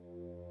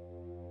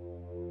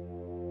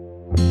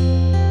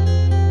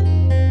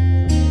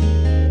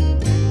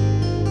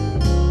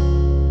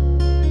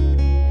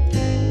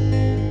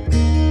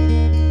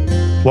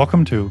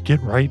Welcome to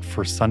Get Right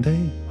for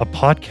Sunday, a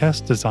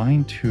podcast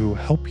designed to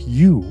help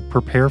you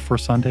prepare for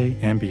Sunday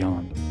and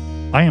beyond.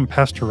 I am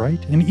Pastor Wright,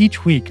 and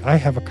each week I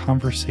have a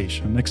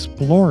conversation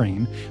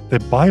exploring the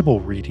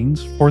Bible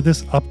readings for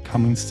this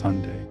upcoming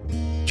Sunday.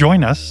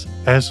 Join us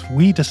as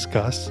we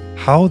discuss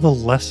how the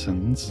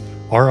lessons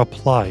are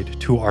applied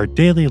to our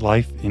daily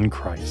life in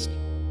Christ.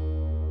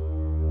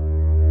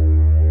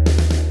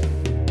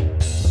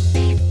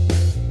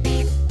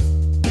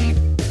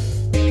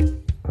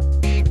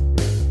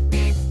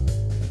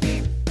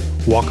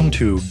 Welcome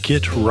to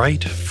Get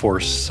Right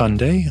for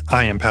Sunday.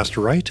 I am Pastor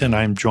Wright, and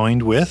I'm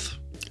joined with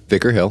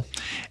Vicar Hill.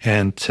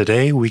 And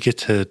today we get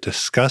to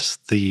discuss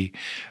the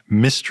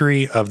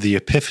mystery of the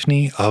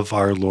Epiphany of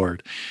our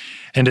Lord.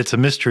 And it's a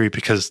mystery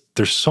because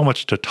there's so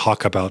much to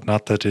talk about,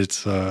 not that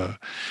it's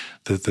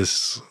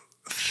this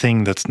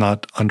thing that's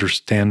not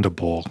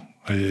understandable.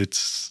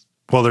 There's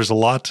a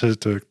lot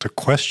to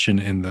question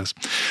in this.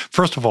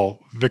 First of all,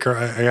 Vicar,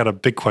 I got a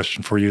big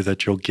question for you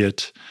that you'll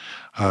get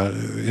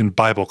in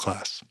Bible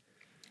class.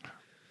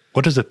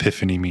 What does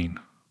epiphany mean?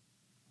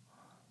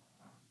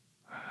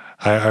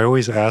 I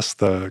always ask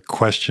the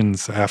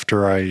questions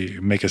after I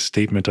make a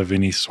statement of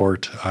any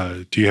sort.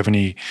 Do you have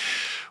any,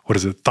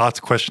 thoughts,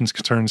 questions,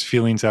 concerns,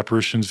 feelings,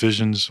 apparitions,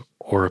 visions,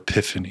 or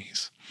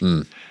epiphanies?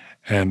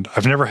 And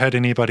I've never had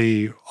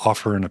anybody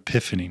offer an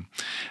epiphany.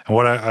 And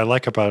what I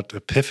like about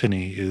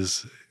epiphany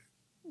is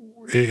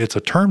it's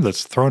a term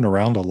that's thrown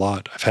around a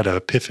lot. I've had an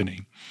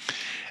epiphany.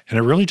 And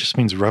it really just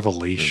means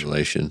revelation.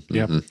 Revelation.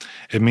 Yeah.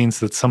 It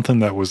means that something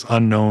that was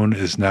unknown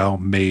is now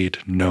made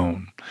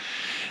known.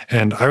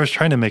 And I was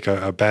trying to make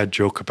a bad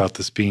joke about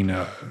this being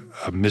a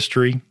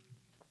mystery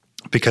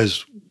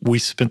because we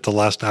spent the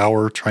last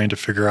hour trying to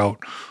figure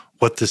out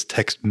what this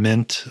text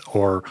meant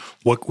or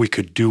what we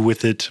could do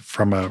with it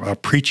from a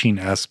preaching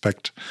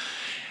aspect.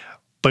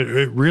 But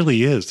it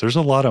really is. There's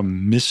a lot of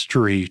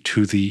mystery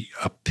to the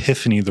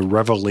epiphany, the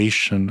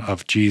revelation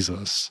of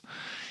Jesus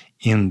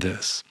in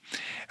this.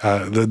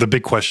 The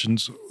big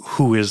questions,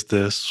 who is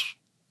this?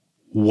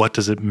 What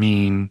does it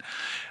mean?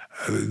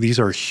 These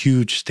are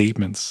huge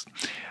statements.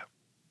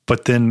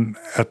 But then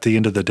at the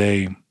end of the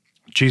day,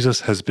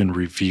 Jesus has been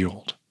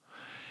revealed.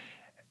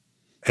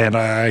 And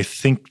I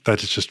think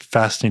that it's just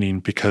fascinating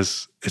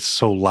because it's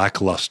so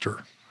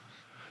lackluster.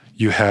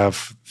 You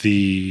have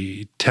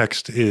the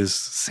text is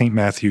St.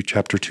 Matthew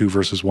chapter 2,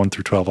 verses 1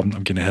 through 12. I'm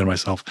getting ahead of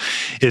myself.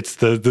 It's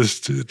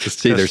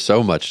See, there's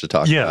so much to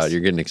talk about. You're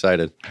getting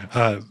excited.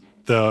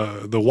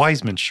 The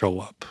wise men show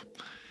up,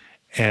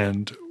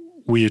 and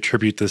we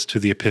attribute this to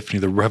the Epiphany,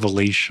 the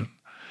revelation.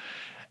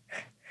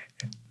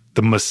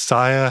 The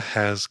Messiah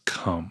has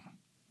come,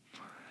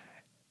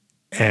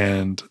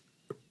 and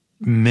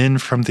men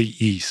from the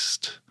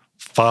east,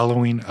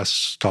 following a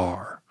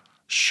star,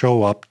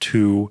 show up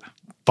to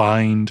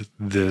find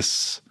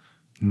this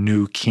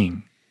new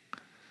king.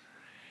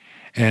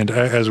 And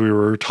as we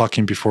were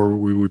talking before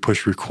we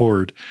pushed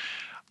record,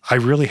 I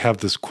really have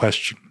this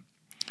question.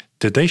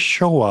 Did they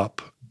show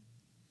up?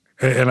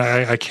 And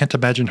I can't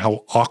imagine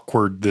how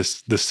awkward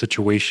this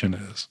situation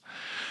is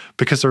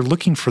because they're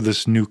looking for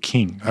this new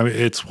king. I mean,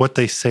 it's what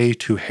they say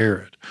to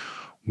Herod.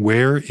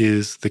 Where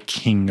is the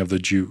king of the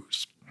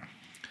Jews?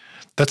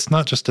 That's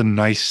not just a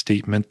nice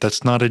statement.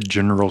 That's not a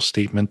general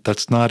statement.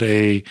 That's not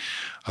a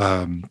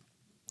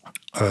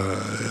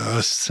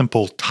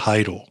simple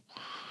title.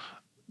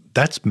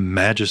 That's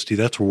majesty.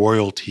 That's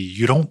royalty.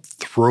 You don't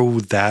throw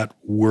that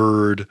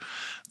word,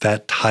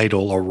 that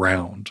title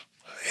around.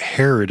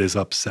 Herod is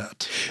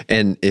upset.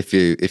 And if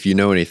you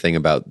know anything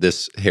about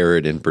this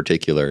Herod in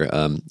particular,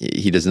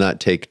 he does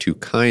not take too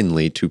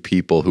kindly to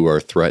people who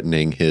are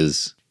threatening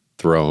his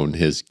throne,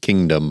 his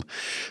kingdom.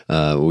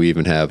 We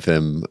even have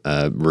him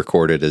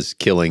recorded as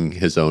killing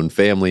his own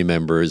family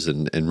members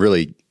and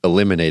really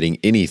eliminating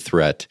any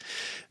threat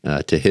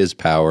to his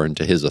power and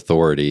to his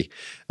authority.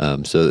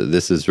 So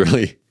this is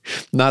really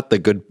not a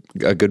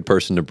good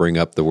person to bring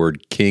up the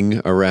word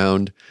king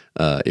around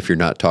if you're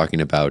not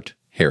talking about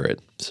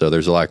Herod. So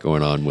there's a lot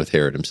going on with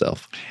Herod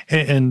himself.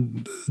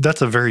 And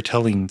that's a very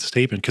telling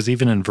statement because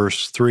even in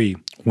verse 3,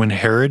 when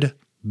Herod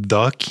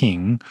the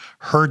king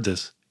heard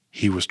this,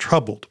 he was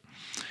troubled.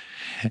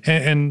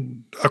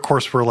 And of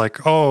course, we're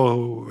like,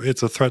 oh,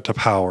 it's a threat to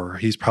power.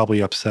 He's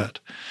probably upset.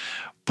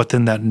 But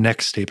then that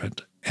next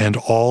statement, and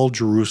all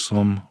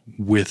Jerusalem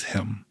with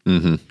him.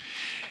 Mm-hmm.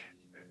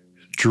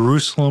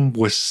 Jerusalem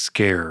was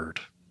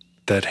scared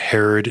that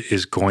Herod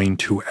is going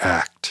to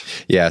act.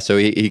 Yeah, so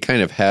he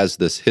kind of has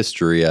this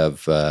history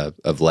of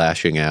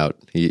lashing out.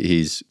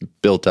 He's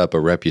built up a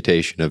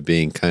reputation of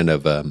being kind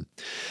of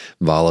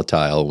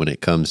volatile when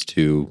it comes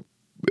to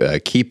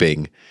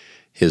keeping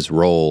his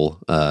role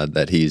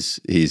that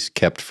he's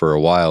kept for a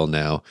while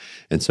now,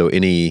 and so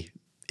any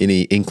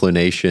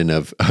inclination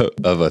of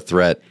a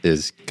threat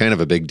is kind of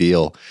a big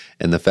deal.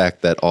 And the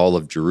fact that all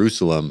of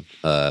Jerusalem,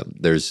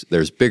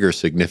 there's bigger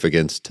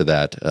significance to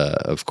that,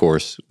 of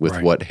course, with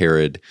what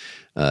Herod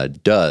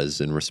does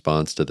in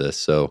response to this.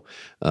 So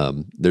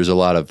there's a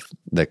lot of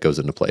that goes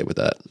into play with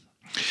that.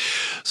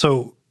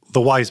 So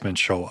the wise men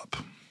show up.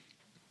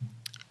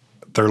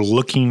 They're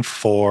looking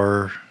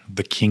for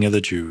the King of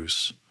the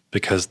Jews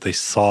because they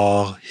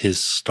saw his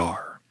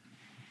star.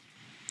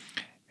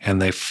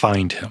 And they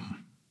find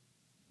him.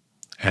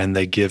 And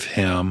they give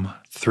him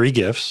 3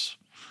 gifts,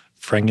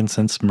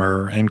 frankincense,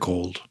 myrrh, and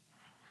gold.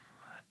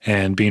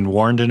 And being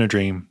warned in a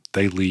dream,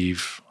 they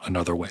leave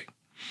another way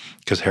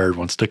because Herod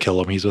wants to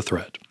kill him. He's a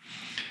threat.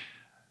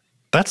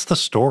 That's the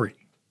story.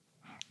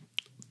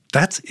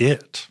 That's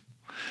it.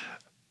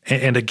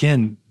 And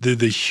again, the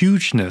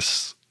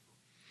hugeness,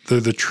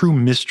 the true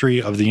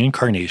mystery of the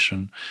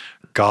incarnation,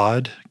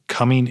 God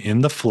coming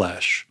in the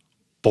flesh,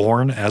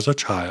 born as a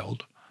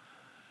child.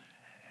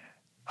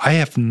 I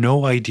have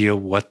no idea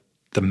what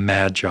the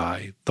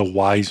Magi, the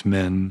wise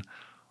men,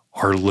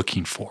 are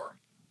looking for.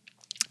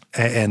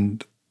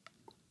 And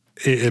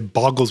it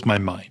boggles my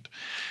mind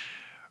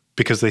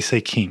because they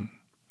say king.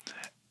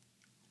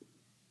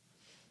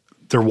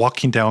 They're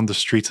walking down the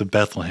streets of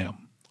Bethlehem.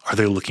 Are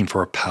they looking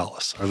for a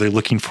palace? Are they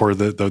looking for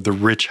the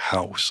rich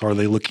house? Are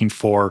they looking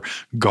for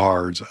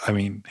guards? I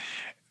mean,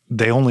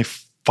 they only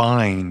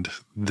find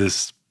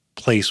this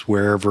place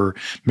wherever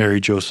Mary,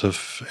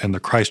 Joseph, and the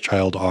Christ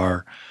child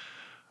are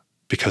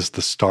because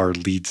the star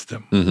leads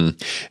them. Mm-hmm.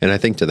 And I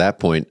think to that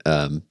point,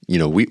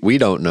 we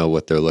don't know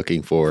what they're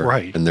looking for.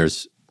 Right. And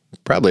there's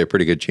probably a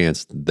pretty good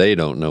chance they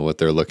don't know what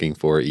they're looking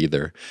for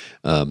either.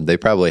 They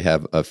probably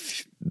have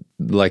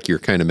like you're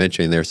kind of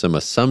mentioning, there's some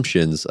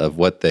assumptions of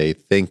what they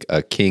think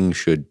a king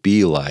should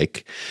be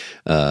like,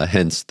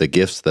 hence the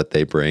gifts that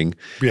they bring.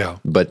 Yeah.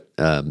 But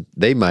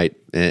they might,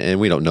 and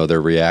we don't know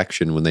their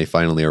reaction when they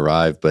finally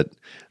arrive, but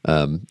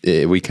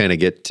we kind of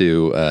get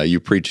to, you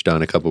preached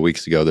on a couple of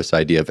weeks ago, this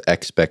idea of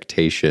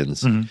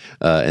expectations. Mm-hmm.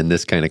 And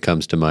this kind of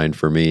comes to mind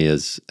for me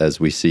as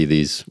we see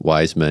these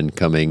wise men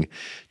coming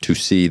to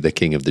see the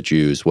King of the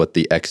Jews, what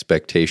the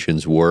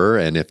expectations were,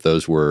 and if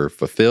those were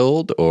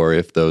fulfilled or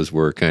if those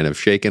were kind of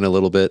shaken a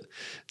little bit.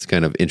 It's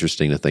kind of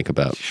interesting to think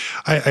about.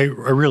 I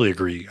really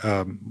agree,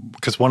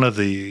 because one of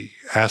the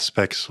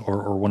aspects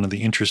or one of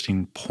the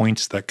interesting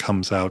points that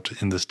comes out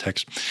in this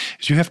text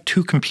is you have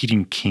 2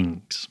 competing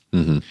kings.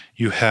 Mm-hmm.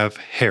 You have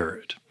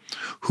Herod,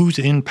 who's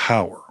in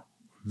power,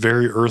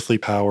 very earthly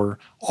power.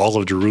 All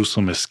of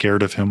Jerusalem is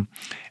scared of him.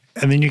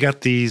 And then you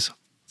got these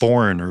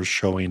foreigners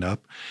showing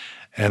up,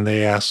 and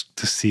they ask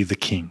to see the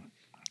King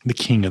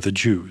of the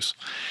Jews.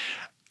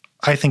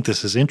 I think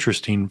this is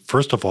interesting.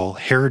 First of all,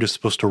 Herod is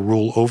supposed to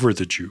rule over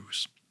the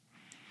Jews.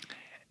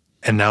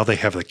 And now they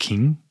have a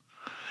king.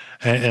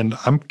 And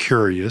I'm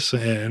curious,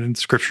 and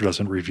Scripture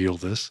doesn't reveal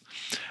this.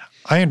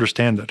 I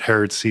understand that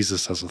Herod sees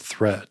this as a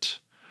threat.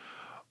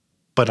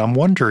 But I'm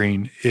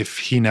wondering if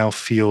he now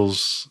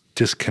feels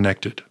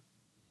disconnected.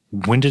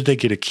 When did they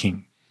get a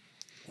king?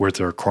 Was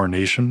there a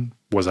coronation?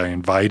 Was I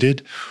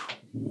invited?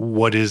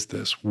 What is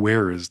this?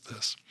 Where is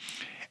this?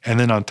 And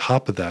then on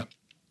top of that,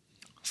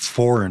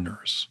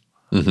 foreigners,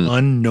 mm-hmm.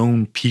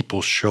 unknown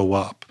people show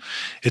up.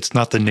 It's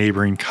not the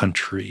neighboring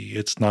country.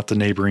 It's not the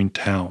neighboring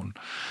town.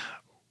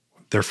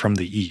 They're from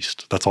the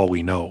East. That's all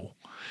we know.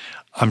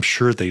 I'm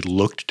sure they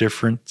looked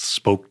different,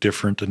 spoke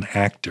different, and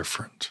act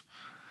different.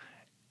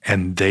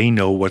 And they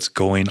know what's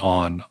going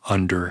on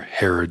under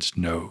Herod's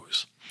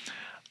nose.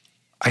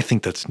 I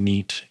think that's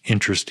neat,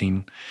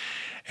 interesting.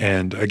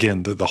 And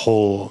again, the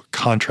whole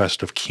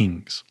contrast of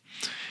kings.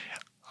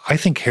 I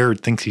think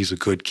Herod thinks he's a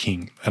good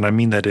king, and I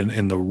mean that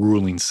in the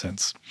ruling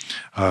sense.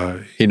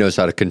 He knows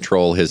how to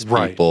control his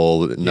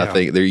people. Right.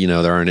 Nothing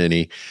there aren't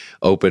any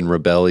open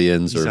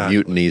rebellions or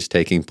mutinies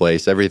taking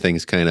place.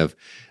 Everything's kind of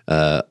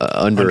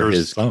under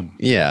his thumb.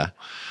 Yeah.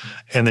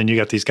 And then you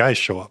got these guys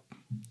show up.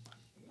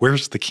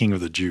 Where's the King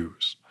of the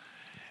Jews?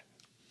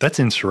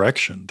 That's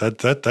insurrection.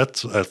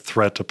 That's a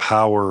threat to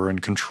power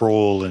and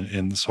control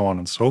and so on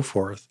and so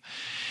forth.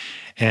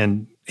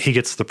 And he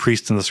gets the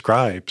priests and the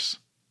scribes.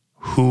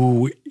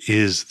 Who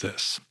is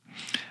this?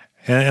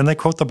 And they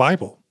quote the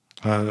Bible.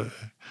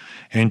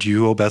 And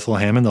you, O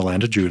Bethlehem, in the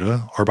land of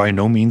Judah, are by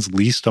no means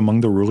least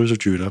among the rulers of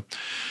Judah,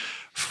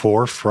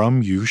 for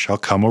from you shall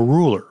come a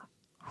ruler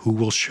who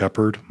will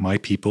shepherd my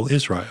people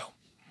Israel.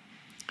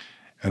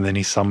 And then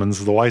he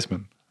summons the wise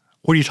men.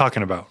 What are you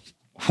talking about?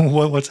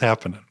 What's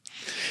happening?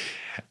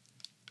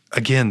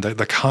 Again,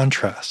 the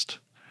contrast.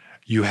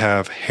 You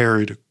have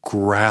Herod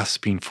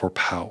grasping for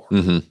power.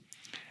 Mm-hmm.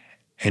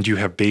 And you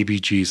have baby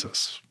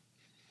Jesus,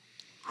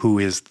 who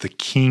is the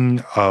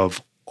king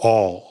of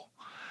all,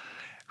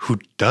 who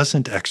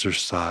doesn't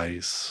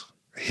exercise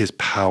his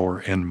power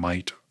and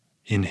might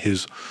in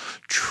his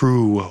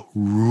true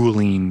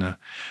ruling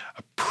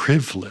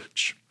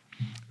privilege.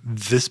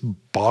 This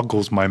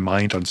boggles my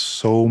mind on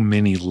so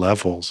many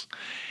levels.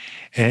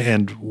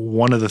 And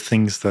one of the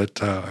things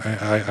that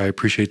I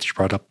appreciate that you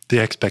brought up, the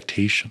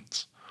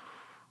expectations.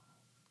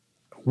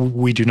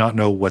 We do not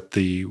know what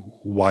the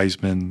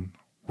wise men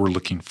were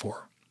looking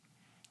for,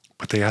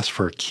 but they asked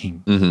for a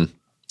king. Mm-hmm.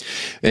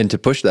 And to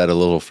push that a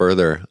little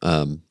further,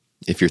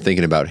 if you're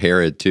thinking about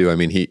Herod too, I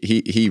mean,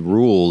 he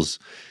rules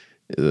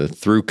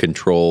through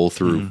control,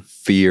 through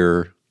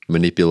fear,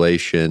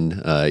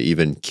 manipulation,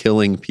 even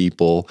killing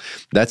people.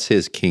 That's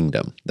his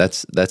kingdom.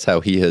 That's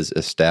how he has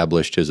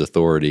established his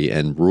authority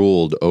and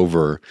ruled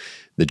over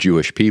the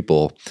Jewish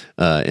people.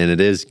 And it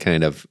is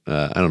kind of,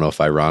 I don't know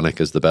if ironic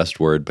is the best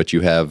word, but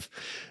you have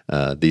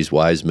these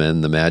wise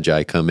men, the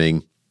Magi,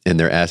 coming, and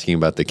they're asking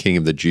about the king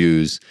of the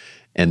Jews.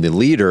 And the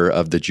leader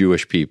of the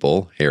Jewish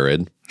people,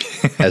 Herod,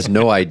 has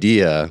no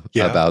idea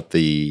about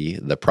the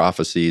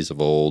prophecies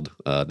of old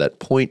that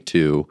point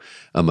to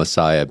a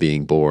Messiah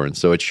being born.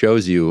 So it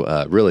shows you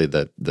really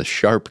the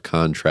sharp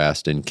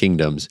contrast in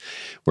kingdoms,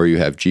 where you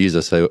have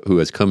Jesus who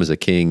has come as a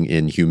king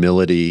in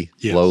humility,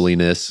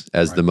 lowliness,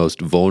 as the most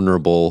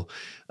vulnerable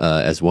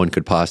as one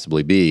could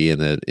possibly be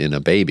in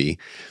a baby.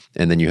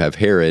 And then you have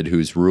Herod,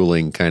 who's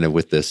ruling kind of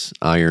with this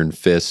iron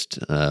fist,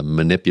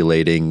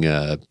 manipulating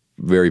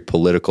very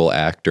political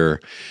actor,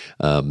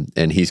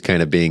 and he's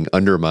kind of being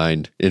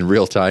undermined in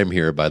real time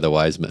here by the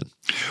wise men.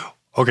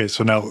 Okay,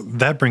 so now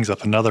that brings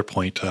up another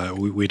point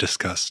we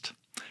discussed.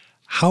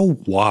 How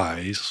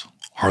wise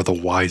are the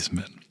wise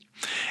men?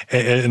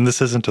 And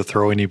this isn't to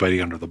throw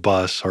anybody under the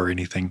bus or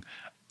anything.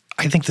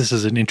 I think this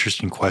is an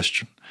interesting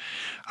question.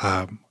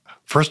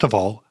 First of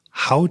all,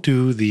 how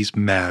do these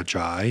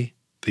magi,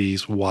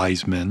 these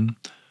wise men,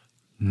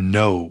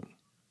 know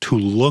to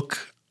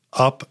look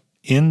up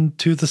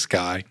into the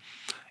sky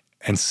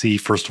and see,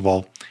 first of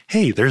all,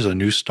 hey, there's a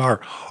new star.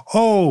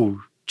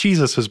 Oh,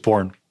 Jesus is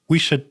born. We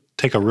should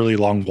take a really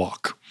long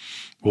walk.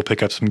 We'll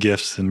pick up some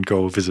gifts and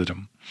go visit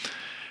him.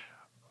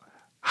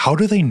 How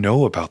do they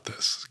know about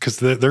this? Because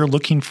they're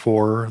looking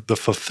for the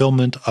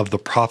fulfillment of the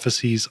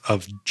prophecies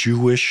of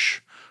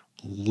Jewish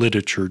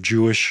literature,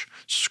 Jewish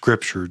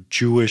scripture,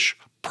 Jewish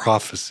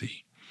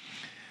prophecy.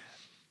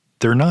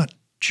 They're not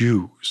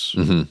Jews.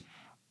 Mm-hmm.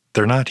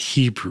 They're not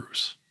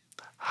Hebrews.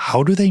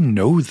 How do they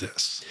know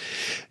this?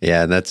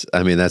 Yeah, and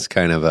that's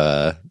kind of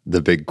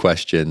the big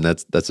question.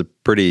 That's a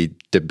pretty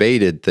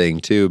debated thing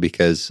too,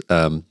 because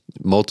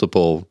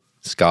multiple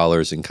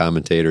scholars and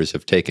commentators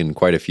have taken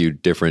quite a few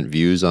different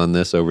views on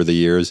this over the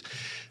years.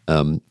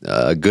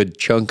 A good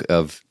chunk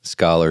of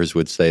scholars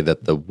would say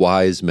that the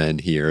wise men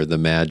here, the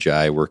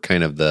Magi, were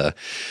kind of the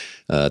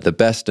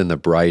best and the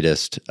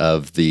brightest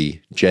of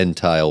the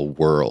Gentile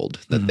world,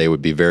 that they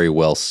would be very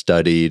well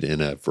studied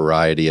in a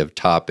variety of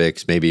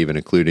topics, maybe even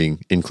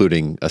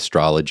including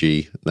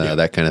astrology,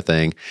 that kind of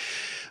thing.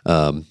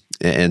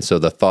 And so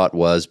the thought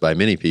was by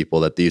many people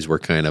that these were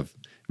kind of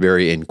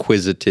very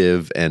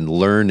inquisitive and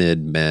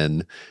learned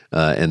men,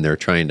 and they're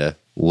trying to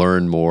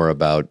learn more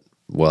about,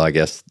 well, I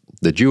guess,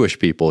 the Jewish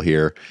people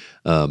here.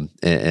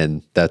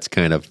 And that's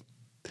kind of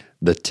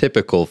the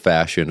typical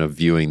fashion of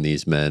viewing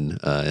these men,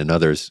 and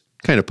others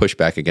kind of push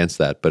back against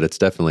that, but it's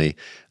definitely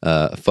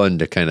fun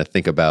to kind of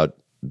think about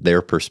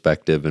their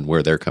perspective and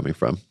where they're coming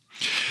from.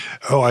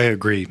 Oh, I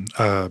agree.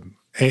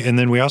 And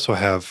then we also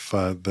have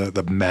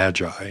the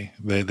Magi.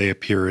 They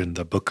appear in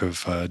the book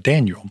of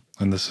Daniel,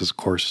 and this is, of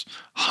course,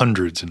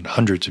 hundreds and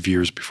hundreds of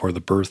years before the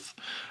birth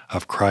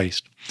of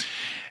Christ.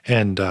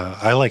 And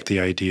I like the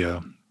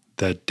idea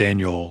that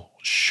Daniel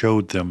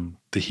showed them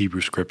the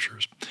Hebrew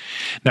Scriptures.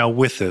 Now,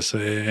 with this,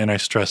 and I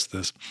stress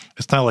this,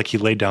 it's not like he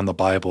laid down the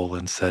Bible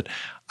and said,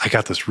 I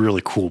got this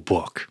really cool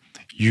book.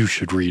 You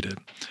should read it.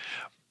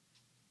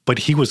 But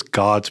he was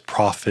God's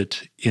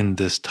prophet in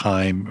this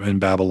time in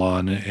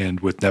Babylon and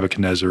with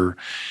Nebuchadnezzar,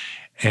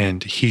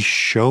 and he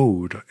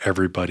showed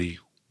everybody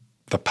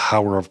the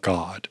power of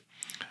God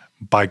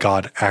by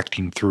God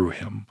acting through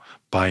him,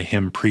 by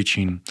him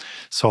preaching,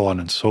 so on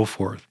and so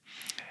forth.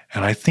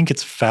 And I think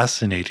it's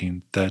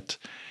fascinating that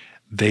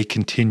they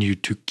continue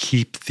to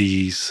keep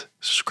these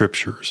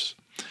scriptures.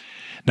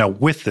 Now,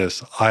 with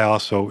this, I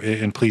also,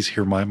 and please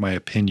hear my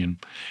opinion,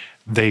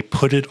 they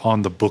put it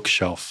on the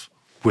bookshelf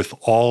with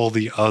all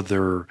the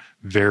other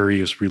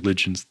various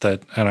religions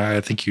that, and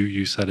I think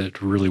you said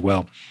it really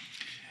well,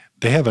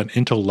 they have an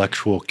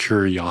intellectual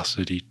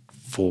curiosity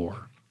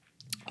for.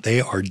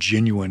 They are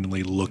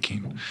genuinely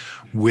looking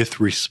with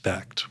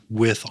respect,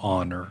 with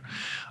honor.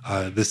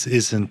 This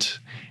isn't,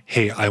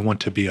 hey, I want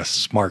to be a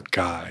smart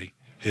guy.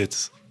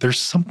 It's, there's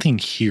something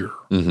here.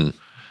 Mm-hmm.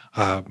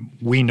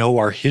 We know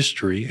our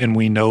history, and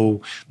we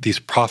know these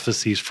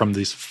prophecies from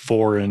this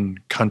foreign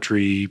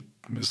country,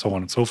 so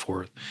on and so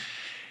forth.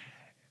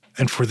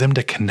 And for them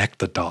to connect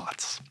the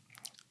dots,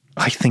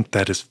 I think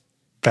that is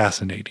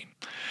fascinating.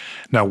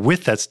 Now,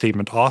 with that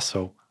statement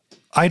also,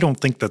 I don't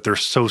think that they're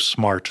so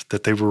smart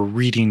that they were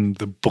reading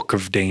the book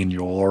of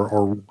Daniel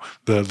or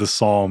the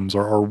Psalms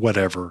or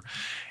whatever,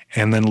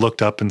 and then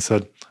looked up and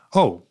said,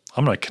 oh,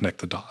 I'm going to connect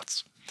the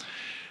dots.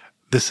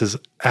 This is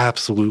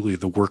absolutely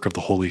the work of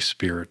the Holy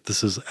Spirit.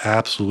 This is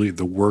absolutely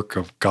the work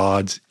of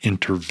God's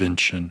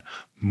intervention,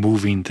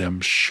 moving them,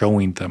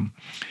 showing them.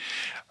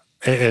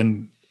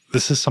 And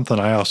this is something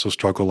I also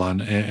struggle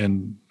on,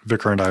 and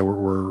Vicar and I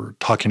were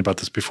talking about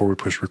this before we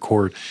push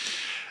record,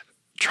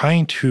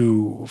 trying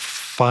to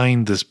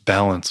find this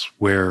balance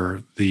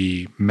where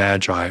the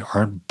Magi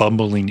aren't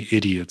bumbling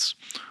idiots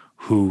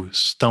who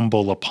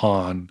stumble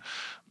upon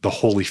the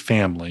Holy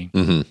Family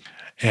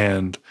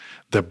and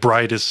the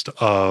brightest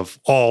of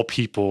all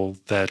people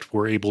that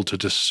were able to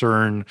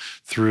discern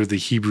through the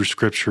Hebrew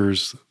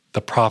scriptures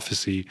the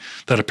prophecy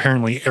that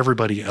apparently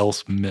everybody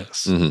else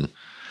missed. Mm-hmm.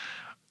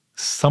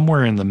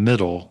 Somewhere in the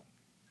middle,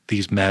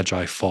 these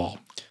magi fall.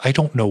 I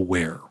don't know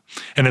where.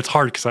 And it's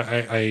hard because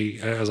I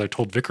as I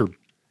told Vicar,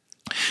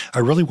 I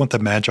really want the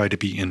magi to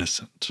be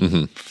innocent.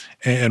 Mm-hmm.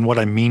 And what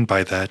I mean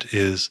by that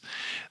is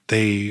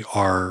they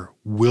are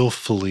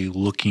willfully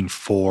looking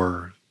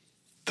for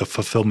the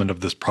fulfillment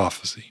of this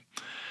prophecy.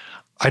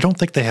 I don't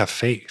think they have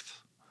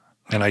faith,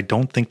 and I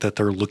don't think that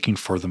they're looking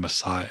for the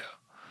Messiah.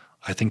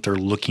 I think they're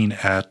looking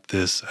at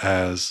this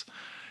as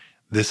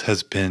this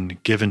has been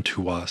given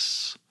to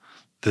us.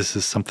 This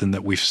is something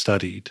that we've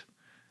studied,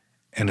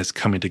 and it's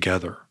coming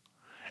together.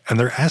 And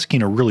they're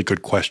asking a really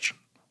good question.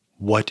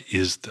 What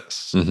is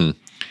this? Mm-hmm.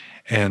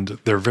 And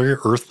they're very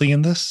earthly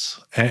in this.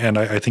 And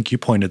I think you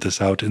pointed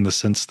this out in the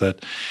sense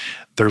that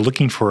they're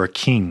looking for a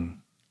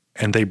king,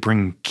 and they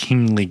bring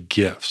kingly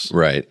gifts.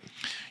 Right.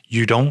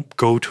 You don't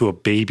go to a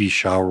baby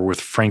shower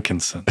with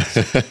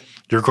frankincense.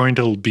 You're going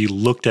to be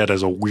looked at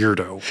as a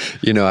weirdo.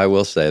 You know, I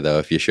will say though,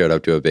 if you showed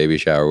up to a baby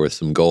shower with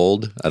some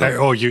gold, I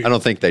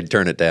don't think they'd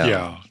turn it down.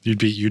 Yeah,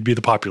 you'd be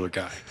the popular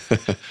guy.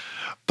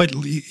 But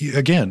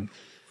again,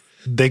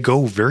 they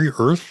go very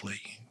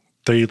earthly.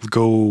 They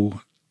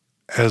go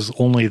as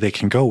only they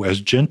can go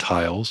as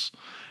Gentiles.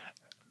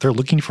 They're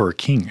looking for a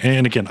king.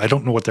 And again, I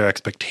don't know what their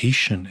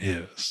expectation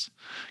is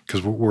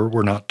because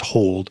we're not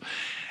told.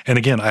 And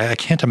again, I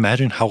can't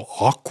imagine how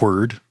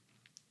awkward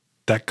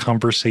that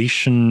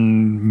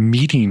conversation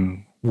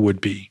meeting would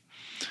be.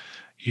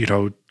 You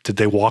know, did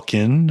they walk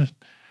in?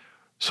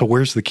 So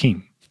where's the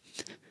king?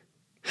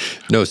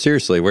 No,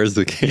 seriously, where's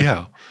the king?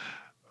 Yeah.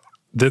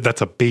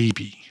 That's a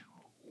baby.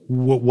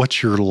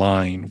 What's your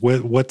line?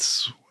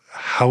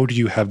 How do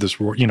you have this,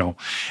 you know?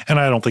 And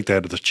I don't think they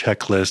had the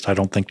checklist. I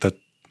don't think that,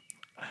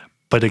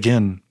 but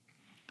again,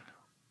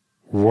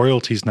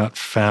 royalty's not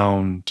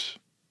found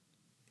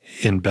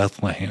in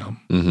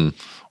Bethlehem. Mm-hmm.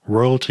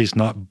 Royalty's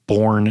not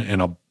born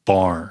in a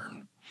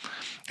barn.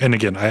 And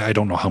again, I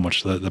don't know how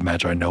much the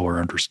Magi know or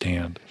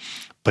understand,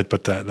 but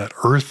that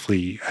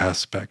earthly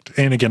aspect.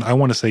 And again, I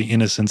want to say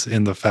innocence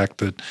in the fact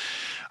that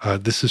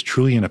this is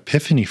truly an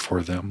epiphany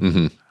for them.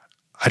 Mm-hmm.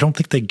 I don't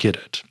think they get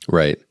it.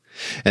 Right.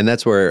 And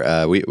that's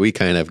where we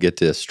kind of get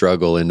to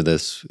struggle into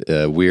this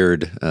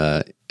weird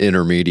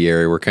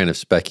intermediary. We're kind of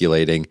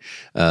speculating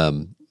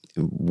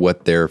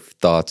what their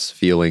thoughts,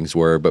 feelings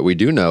were, but we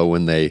do know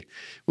when they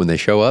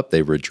show up,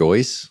 they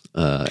rejoice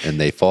and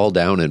they fall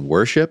down and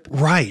worship.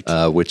 Right.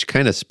 Which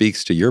kind of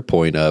speaks to your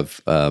point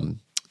of,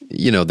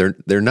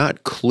 they're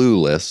not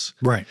clueless.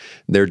 Right.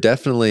 They're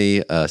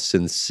definitely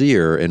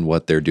sincere in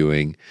what they're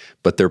doing,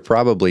 but they're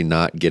probably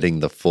not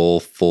getting the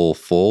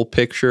full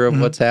picture of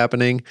what's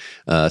happening.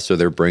 So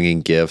they're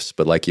bringing gifts,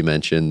 but like you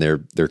mentioned,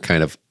 they're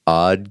kind of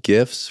odd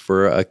gifts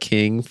for a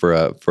king, for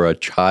a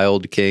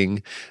child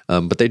king,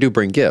 but they do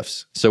bring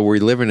gifts. So we're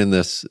living in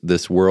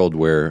this world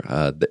where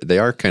they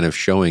are kind of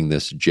showing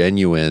this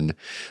genuine,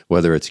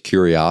 whether it's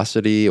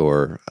curiosity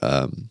or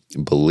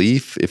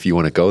belief, if you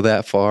want to go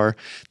that far.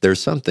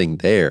 There's something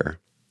there,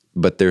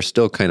 but they're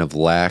still kind of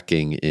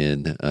lacking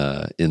in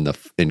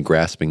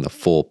grasping the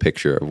full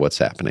picture of what's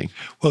happening.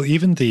 Well,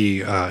 even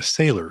the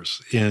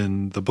sailors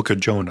in the book of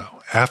Jonah,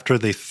 after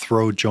they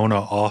throw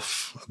Jonah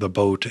off the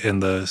boat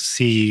and the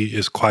sea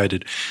is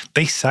quieted,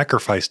 they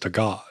sacrifice to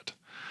God.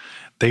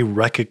 They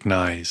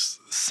recognize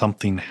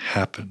something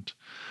happened,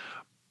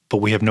 but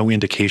we have no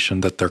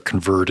indication that they're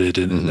converted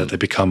and that they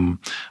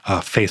become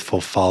faithful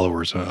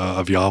followers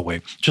of Yahweh,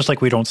 just like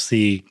we don't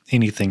see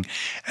anything.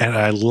 And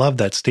I love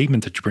that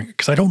statement that you bring,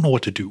 because I don't know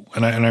what to do.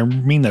 And I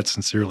mean that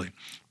sincerely.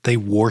 They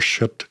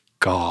worshiped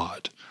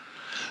God,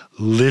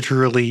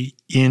 literally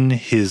in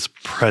his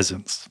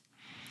presence.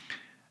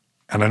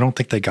 And I don't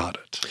think they got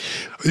it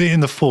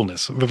in the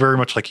fullness, very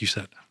much like you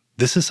said.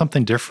 This is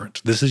something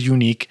different. This is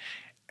unique,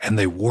 and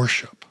they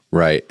worship.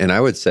 Right. And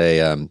I would say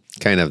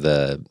kind of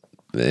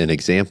an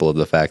example of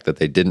the fact that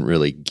they didn't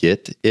really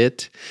get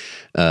it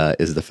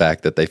is the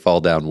fact that they fall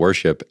down,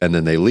 worship, and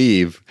then they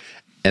leave,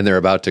 and they're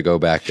about to go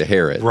back to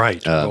Herod.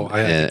 Right.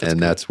 And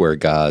that's where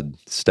God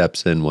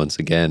steps in once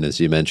again, as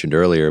you mentioned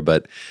earlier.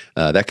 But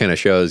that kind of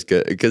shows,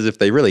 because if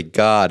they really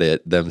got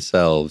it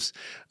themselves,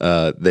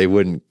 they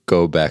wouldn't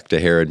go back to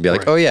Herod and be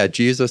like, oh yeah,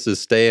 Jesus is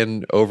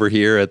staying over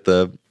here at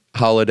the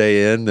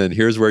Holiday Inn, and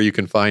here's where you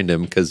can find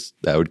him, because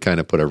that would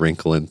kind of put a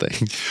wrinkle in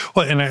things.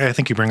 Well, and I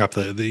think you bring up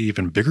the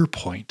even bigger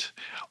point.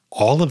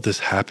 All of this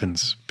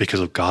happens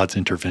because of God's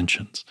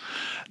interventions.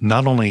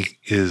 Not only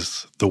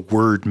is the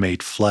Word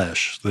made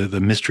flesh, the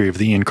mystery of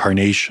the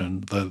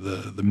incarnation,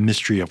 the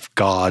mystery of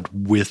God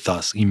with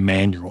us,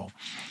 Emmanuel,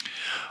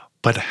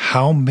 but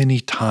how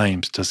many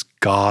times does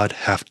God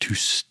have to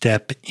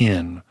step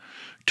in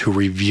to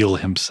reveal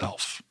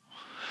himself?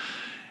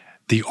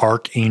 the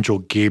archangel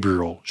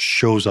Gabriel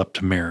shows up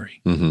to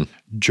Mary.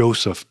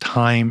 Joseph,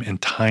 time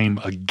and time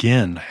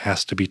again,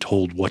 has to be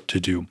told what to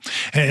do.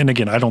 And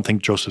again, I don't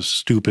think Joseph's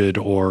stupid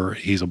or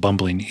he's a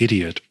bumbling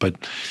idiot, but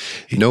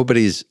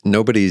nobody's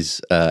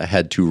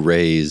had to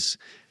raise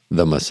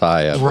the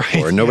Messiah before.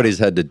 Right, Nobody's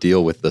had to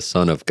deal with the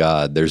Son of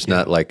God. There's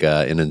not like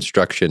an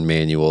instruction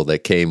manual that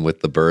came with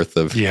the birth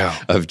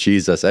of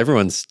Jesus.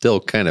 Everyone's still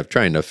kind of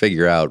trying to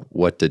figure out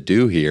what to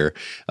do here.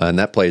 And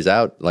that plays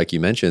out, like you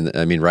mentioned,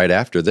 I mean, right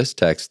after this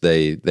text,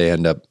 they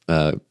end up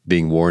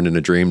being warned in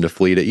a dream to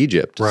flee to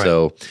Egypt. Right.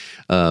 So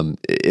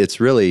it's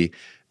really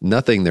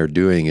nothing they're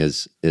doing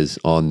is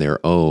on their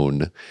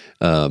own.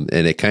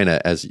 And it kind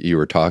of, as you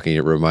were talking,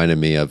 it reminded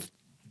me of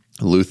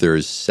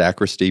Luther's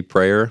sacristy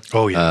prayer.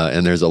 Oh, yeah.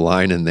 And there's a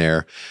line in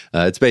there.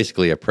 It's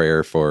basically a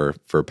prayer for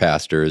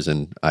pastors,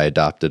 and I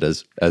adopted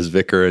as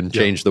vicar and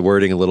changed the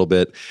wording a little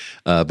bit.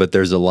 But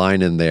there's a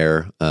line in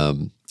there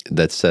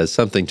that says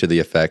something to the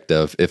effect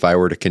of, if I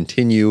were to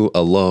continue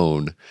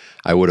alone,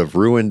 I would have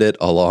ruined it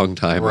a long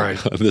time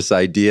ago. This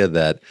idea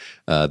that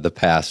the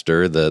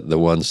pastor, the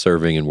one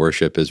serving in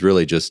worship, is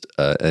really just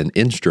an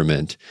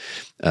instrument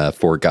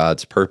for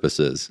God's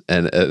purposes.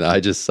 And I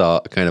just saw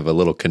kind of a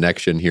little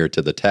connection here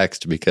to the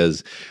text,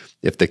 because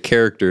if the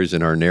characters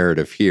in our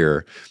narrative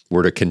here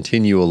were to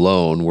continue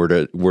alone, were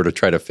to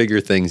try to figure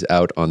things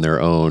out on their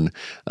own,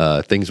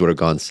 things would have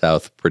gone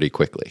south pretty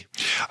quickly.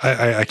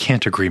 I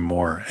can't agree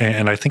more.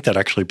 And I think that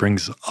actually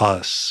brings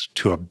us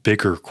to a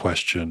bigger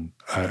question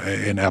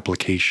in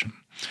application.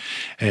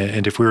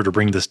 And if we were to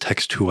bring this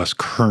text to us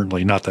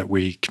currently, not that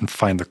we can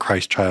find the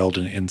Christ child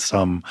in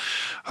some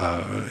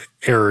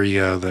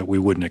area that we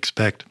wouldn't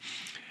expect,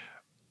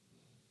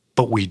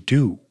 but we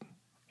do,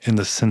 in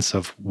the sense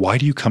of, why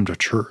do you come to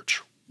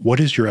church?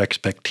 What is your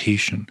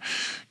expectation?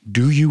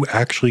 Do you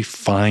actually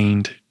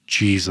find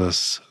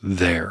Jesus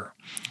there?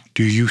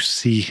 Do you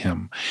see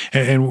him?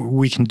 And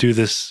we can do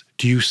this.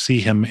 Do you see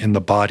him in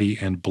the body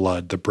and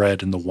blood, the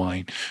bread and the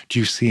wine? Do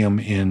you see him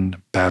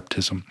in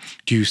baptism?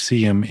 Do you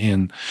see him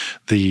in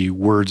the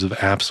words of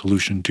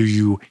absolution? Do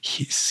you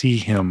see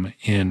him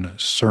in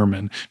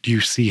sermon? Do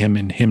you see him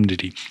in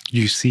hymnody? Do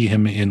you see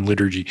him in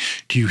liturgy?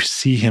 Do you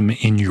see him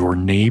in your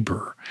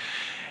neighbor?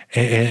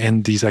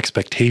 And these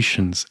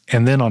expectations.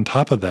 And then on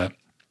top of that,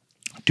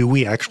 do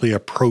we actually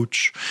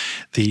approach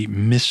the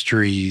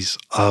mysteries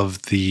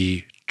of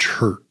the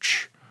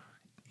church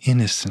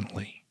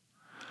innocently,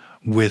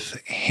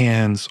 with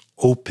hands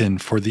open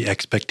for the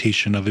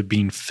expectation of it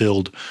being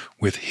filled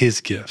with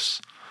his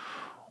gifts?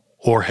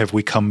 Or have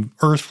we come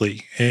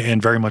earthly,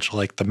 and very much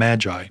like the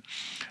Magi,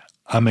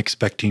 I'm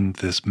expecting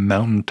this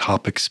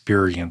mountaintop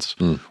experience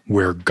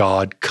where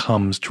God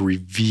comes to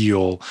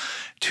reveal,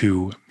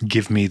 to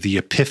give me the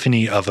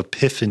epiphany of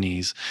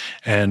epiphanies,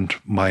 and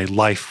my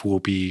life will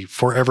be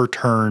forever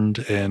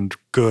turned and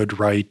good,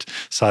 right,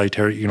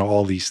 salutary,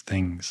 all these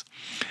things.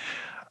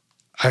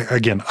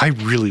 I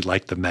really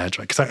like the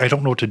Magi, because I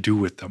don't know what to do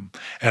with them.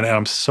 And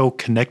I'm so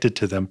connected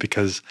to them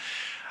because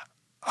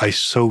I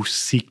so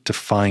seek to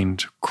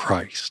find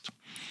Christ.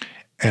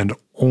 And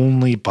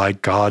only by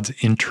God's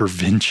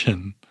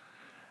intervention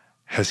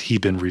has he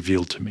been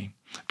revealed to me.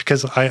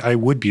 Because I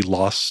would be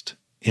lost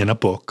in a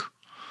book,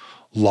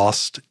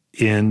 lost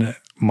in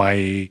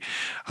my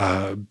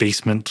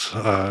basement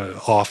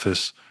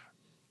office,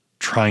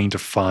 trying to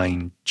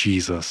find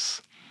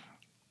Jesus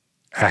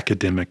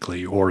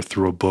academically, or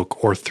through a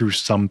book, or through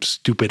some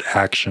stupid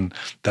action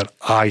that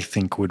I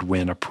think would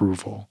win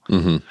approval.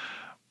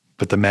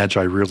 But the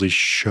Magi really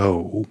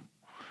show.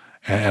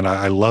 And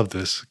I love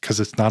this,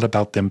 because it's not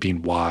about them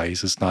being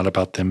wise. It's not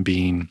about them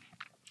being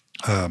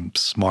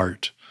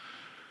smart.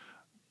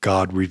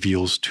 God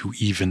reveals to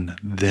even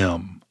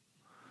them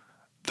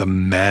the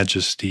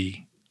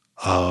majesty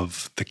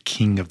of the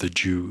King of the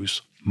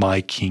Jews,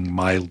 my King,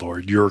 my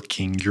Lord, your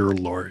King, your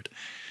Lord,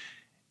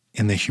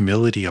 in the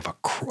humility of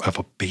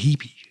a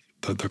baby,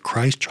 the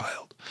Christ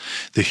child.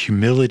 The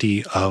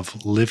humility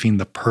of living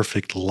the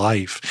perfect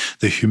life,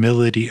 the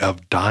humility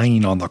of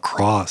dying on the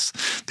cross,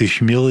 the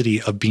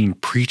humility of being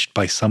preached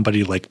by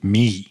somebody like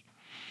me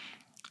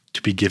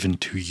to be given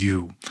to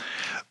you.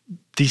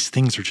 These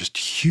things are just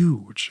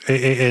huge.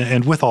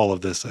 And with all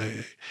of this,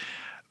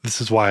 this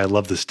is why I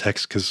love this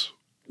text, because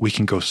we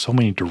can go so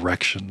many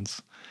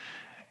directions.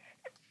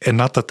 And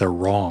not that they're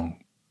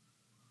wrong,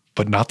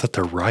 but not that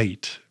they're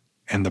right.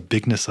 And the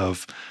bigness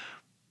of,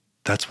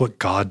 that's what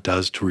God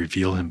does to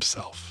reveal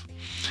himself.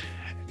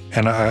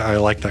 And I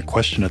like that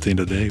question at the end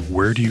of the day.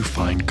 Where do you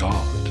find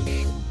God?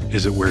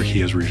 Is it where he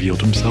has revealed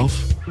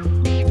himself,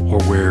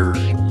 or where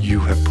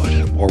you have put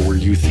him, or where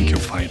you think you'll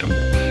find him?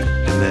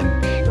 And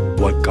then,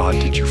 what God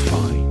did you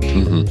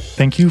find?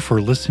 Thank you for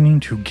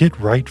listening to Get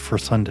Right for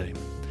Sunday.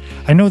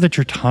 I know that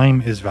your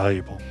time is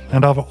valuable,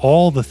 and of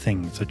all the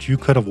things that you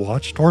could have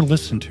watched or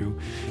listened to,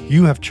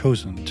 you have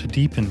chosen to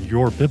deepen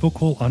your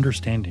biblical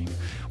understanding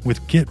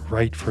with Get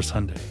Right for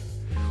Sunday.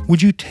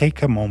 Would you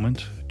take a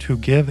moment to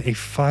give a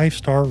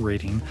 5-star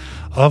rating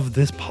of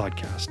this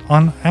podcast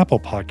on Apple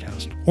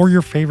Podcast or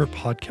your favorite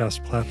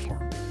podcast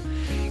platform?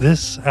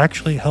 this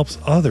actually helps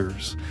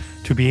others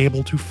to be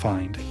able to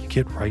find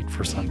Get Right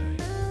for Sunday.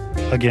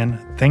 Again,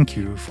 thank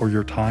you for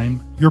your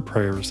time, your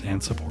prayers,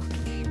 and support.